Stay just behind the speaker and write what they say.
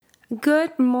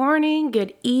Good morning,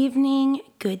 good evening,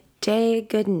 good day,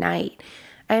 good night.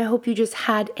 I hope you just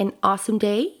had an awesome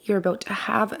day. You're about to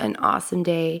have an awesome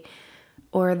day,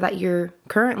 or that you're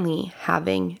currently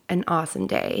having an awesome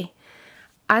day.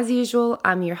 As usual,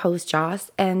 I'm your host, Joss,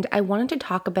 and I wanted to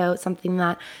talk about something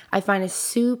that I find is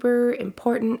super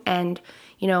important. And,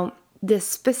 this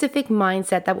specific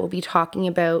mindset that we'll be talking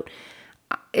about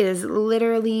is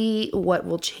literally what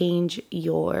will change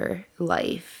your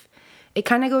life. It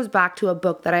kind of goes back to a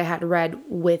book that I had read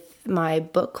with my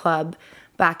book club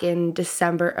back in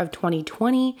December of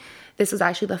 2020. This was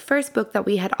actually the first book that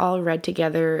we had all read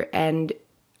together, and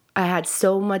I had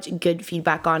so much good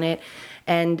feedback on it,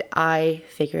 and I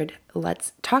figured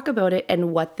let's talk about it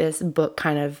and what this book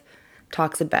kind of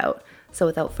talks about. So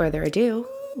without further ado,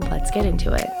 let's get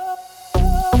into it.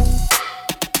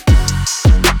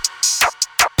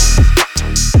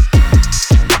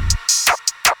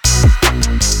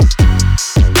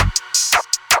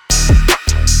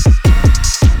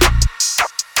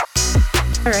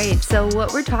 All right, so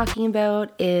what we're talking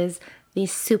about is the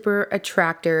Super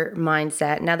Attractor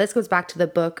mindset. Now, this goes back to the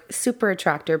book Super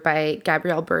Attractor by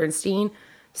Gabrielle Bernstein.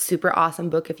 Super awesome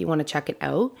book if you want to check it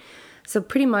out. So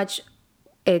pretty much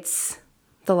it's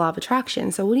the law of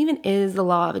attraction. So what even is the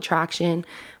law of attraction?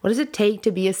 What does it take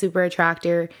to be a super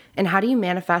attractor? And how do you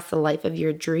manifest the life of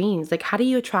your dreams? Like, how do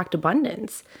you attract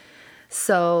abundance?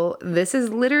 So this is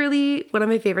literally one of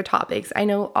my favorite topics. I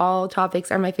know all topics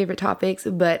are my favorite topics,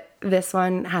 but this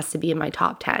one has to be in my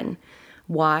top 10.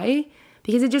 Why?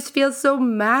 Because it just feels so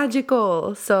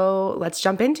magical. So let's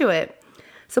jump into it.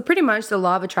 So pretty much the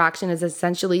law of attraction is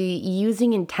essentially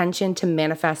using intention to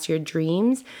manifest your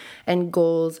dreams and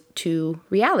goals to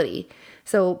reality.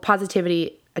 So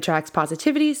positivity attracts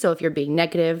positivity. So if you're being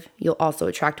negative, you'll also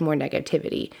attract more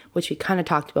negativity, which we kind of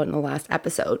talked about in the last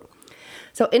episode.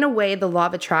 So in a way, the law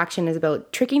of attraction is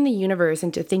about tricking the universe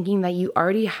into thinking that you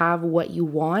already have what you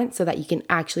want so that you can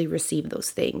actually receive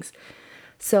those things.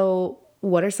 So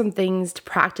what are some things to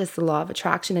practice the law of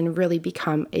attraction and really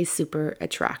become a super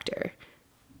attractor?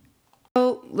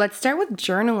 So let's start with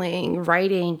journaling,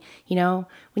 writing.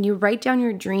 When you write down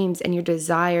your dreams and your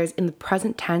desires in the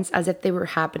present tense as if they were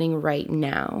happening right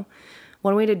now.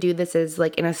 One way to do this is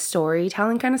like in a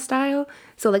storytelling kind of style.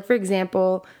 So like, for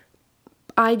example,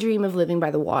 I dream of living by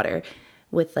the water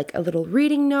with like a little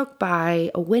reading nook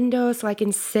by a window so I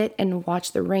can sit and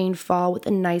watch the rain fall with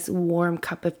a nice warm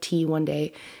cup of tea one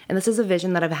day. And this is a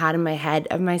vision that I've had in my head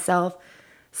of myself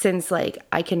since like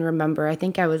I can remember. I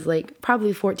think I was like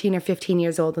probably 14 or 15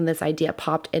 years old when this idea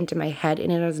popped into my head,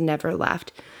 and it has never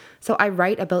left. So I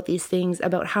write about these things,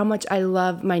 about how much I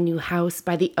love my new house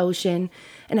by the ocean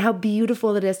and how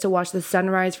beautiful it is to watch the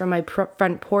sunrise from my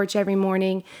front porch every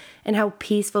morning, and how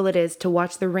peaceful it is to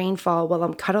watch the rain fall while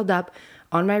I'm cuddled up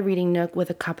on my reading nook with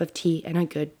a cup of tea and a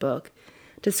good book.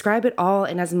 Describe it all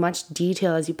in as much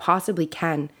detail as you possibly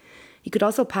can. You could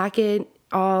also pack it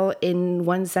all in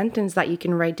one sentence that you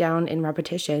can write down in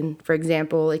repetition. For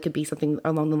example, it could be something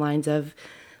along the lines of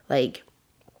like,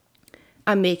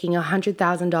 I'm making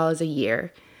 $100,000 a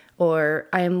year, or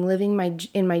I am living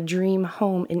in my dream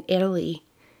home in Italy.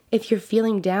 If you're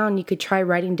feeling down, you could try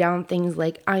writing down things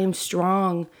like, I am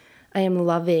strong, I am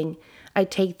loving, I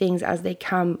take things as they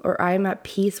come, or I am at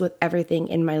peace with everything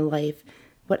in my life.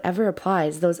 Whatever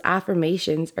applies, those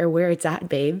affirmations are where it's at,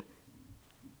 babe.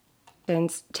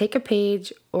 And take a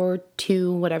page or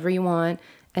two, whatever you want,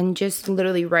 and just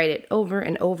literally write it over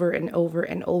and over and over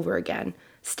and over again.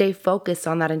 Stay focused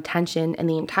on that intention and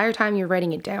the entire time you're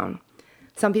writing it down.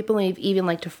 Some people even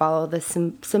like to follow the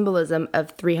symbolism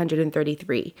of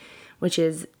 333, which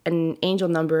is an angel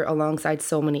number alongside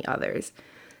so many others.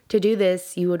 To do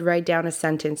this, you would write down a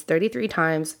sentence 33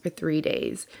 times for 3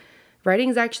 days. Writing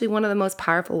is actually one of the most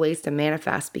powerful ways to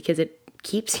manifest because it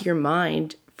keeps your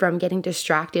mind from getting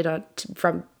distracted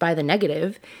by the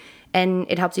negative, and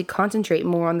it helps you concentrate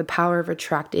more on the power of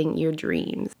attracting your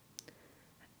dreams.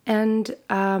 And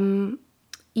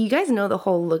you guys know the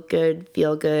whole look good,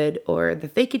 feel good, or the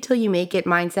fake it till you make it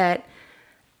mindset.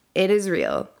 It is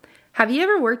real. Have you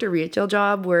ever worked a retail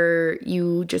job where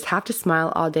you just have to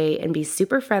smile all day and be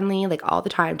super friendly like all the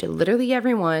time to literally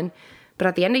everyone, but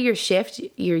at the end of your shift,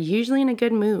 you're usually in a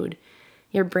good mood?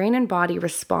 Your brain and body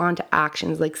respond to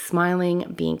actions like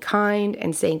smiling, being kind,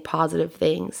 and saying positive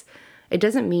things. It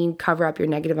doesn't mean cover up your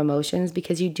negative emotions,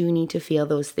 because you do need to feel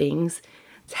those things.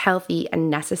 It's healthy and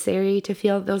necessary to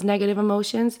feel those negative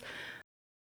emotions.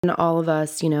 And all of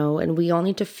us, and we all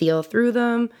need to feel through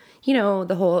them.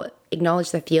 The whole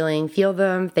acknowledge the feeling, feel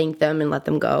them, thank them, and let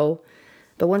them go.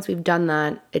 But once we've done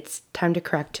that, it's time to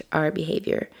correct our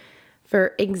behavior.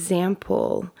 For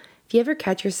example, If you ever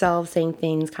catch yourself saying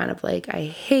things kind of like, I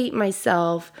hate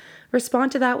myself,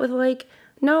 respond to that with like,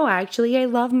 no, actually, I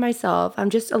love myself. I'm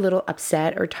just a little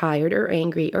upset or tired or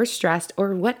angry or stressed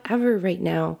or whatever right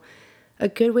now. A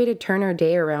good way to turn our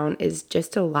day around is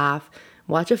just to laugh,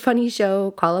 watch a funny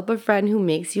show, call up a friend who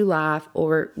makes you laugh,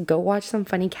 or go watch some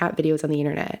funny cat videos on the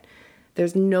internet.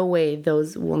 There's no way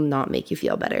those will not make you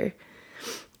feel better.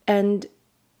 And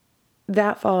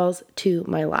that falls to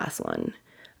my last one.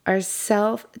 Our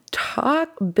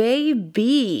self-talk,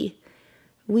 baby.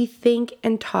 We think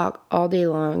and talk all day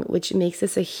long, which makes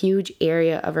this a huge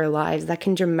area of our lives that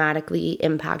can dramatically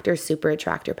impact our super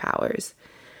attractor powers.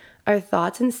 Our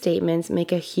thoughts and statements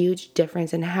make a huge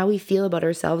difference in how we feel about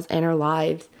ourselves and our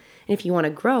lives. And if you want to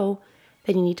grow,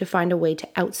 then you need to find a way to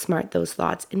outsmart those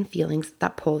thoughts and feelings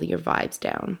that pull your vibes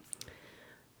down.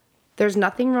 There's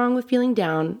nothing wrong with feeling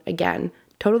down. Again,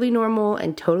 totally normal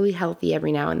and totally healthy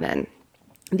every now and then.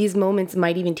 These moments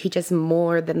might even teach us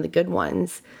more than the good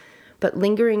ones, but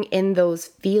lingering in those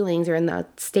feelings or in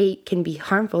that state can be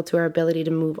harmful to our ability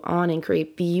to move on and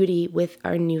create beauty with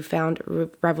our newfound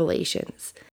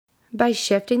revelations. By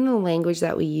shifting the language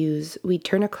that we use, we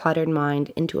turn a cluttered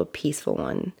mind into a peaceful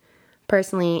one.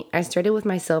 Personally, I started with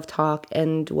my self-talk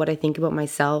and what I think about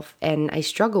myself, and I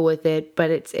struggle with it,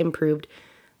 but it's improved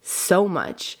so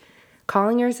much.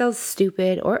 Calling ourselves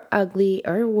stupid or ugly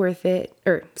or worthless.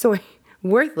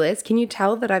 Can you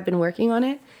tell that I've been working on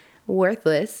it?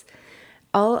 Worthless.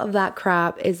 All of that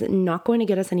crap is not going to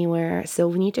get us anywhere, so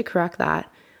we need to correct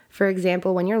that. For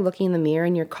example, when you're looking in the mirror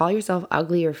and you call yourself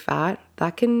ugly or fat,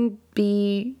 that can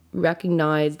be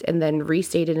recognized and then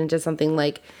restated into something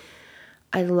like,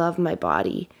 I love my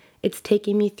body. It's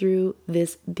taking me through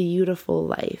this beautiful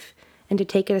life. And to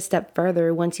take it a step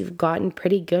further, once you've gotten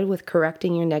pretty good with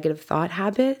correcting your negative thought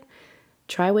habit,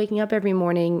 try waking up every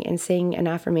morning and saying an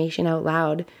affirmation out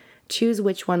loud. Choose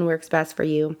which one works best for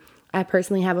you. I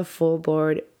personally have a full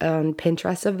board on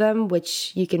Pinterest of them,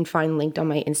 which you can find linked on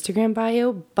my Instagram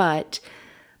bio, but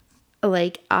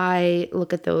like I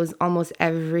look at those almost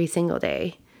every single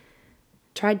day.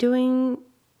 Try doing,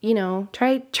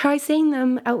 try saying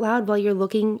them out loud while you're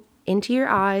looking into your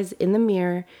eyes in the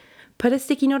mirror. Put a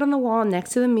sticky note on the wall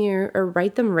next to the mirror or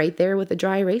write them right there with a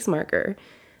dry erase marker.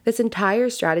 This entire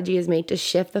strategy is made to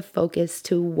shift the focus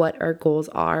to what our goals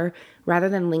are rather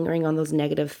than lingering on those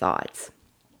negative thoughts.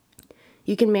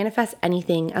 You can manifest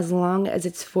anything as long as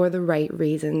it's for the right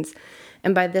reasons.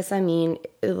 And by this, I mean,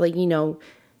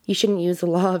 you shouldn't use the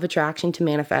law of attraction to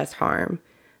manifest harm.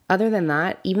 Other than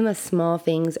that, even the small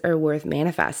things are worth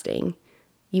manifesting.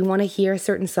 You want to hear a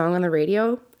certain song on the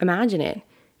radio? Imagine it.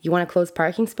 You want a closed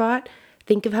parking spot?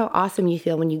 Think of how awesome you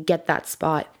feel when you get that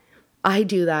spot. I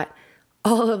do that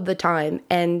all of the time.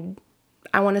 And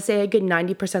I want to say a good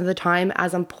 90% of the time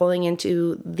as I'm pulling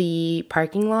into the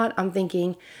parking lot, I'm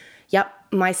thinking, yep,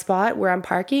 my spot where I'm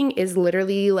parking is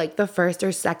literally like the first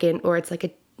or second, or it's like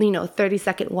a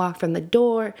 30-second walk from the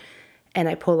door. And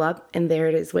I pull up and there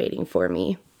it is waiting for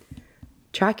me.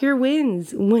 Track your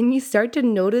wins. When you start to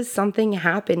notice something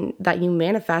happen that you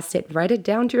manifested, write it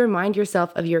down to remind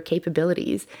yourself of your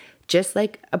capabilities, just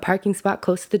like a parking spot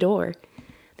close to the door.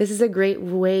 This is a great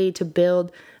way to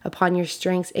build upon your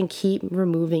strengths and keep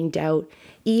removing doubt.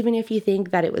 Even if you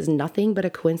think that it was nothing but a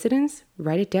coincidence,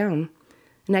 write it down.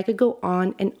 And I could go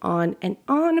on and on and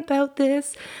on about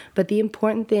this, but the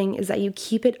important thing is that you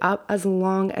keep it up as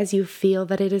long as you feel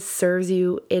that it serves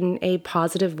you in a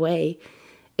positive way.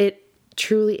 It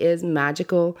truly is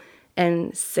magical,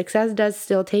 and success does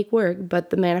still take work, but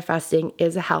the manifesting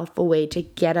is a helpful way to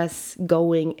get us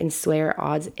going and sway our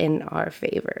odds in our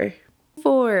favor.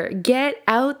 4, get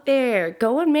out there.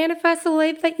 Go and manifest the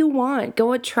life that you want.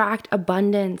 Go attract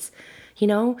abundance.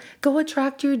 Go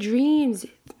attract your dreams.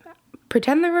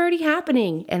 Pretend they're already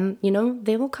happening and,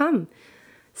 they will come.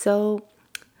 So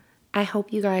I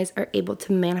hope you guys are able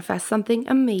to manifest something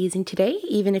amazing today,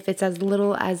 even if it's as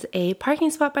little as a parking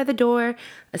spot by the door,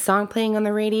 a song playing on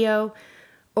the radio,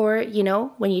 or,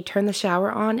 when you turn the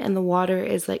shower on and the water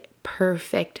is like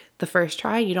perfect the first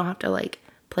try, you don't have to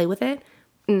play with it.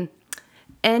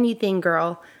 Anything,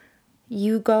 girl.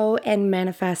 You go and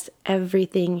manifest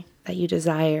everything that you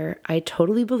desire. I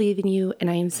totally believe in you, and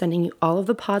I am sending you all of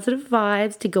the positive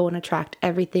vibes to go and attract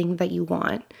everything that you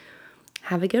want.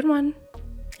 Have a good one,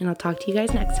 and I'll talk to you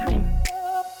guys next time.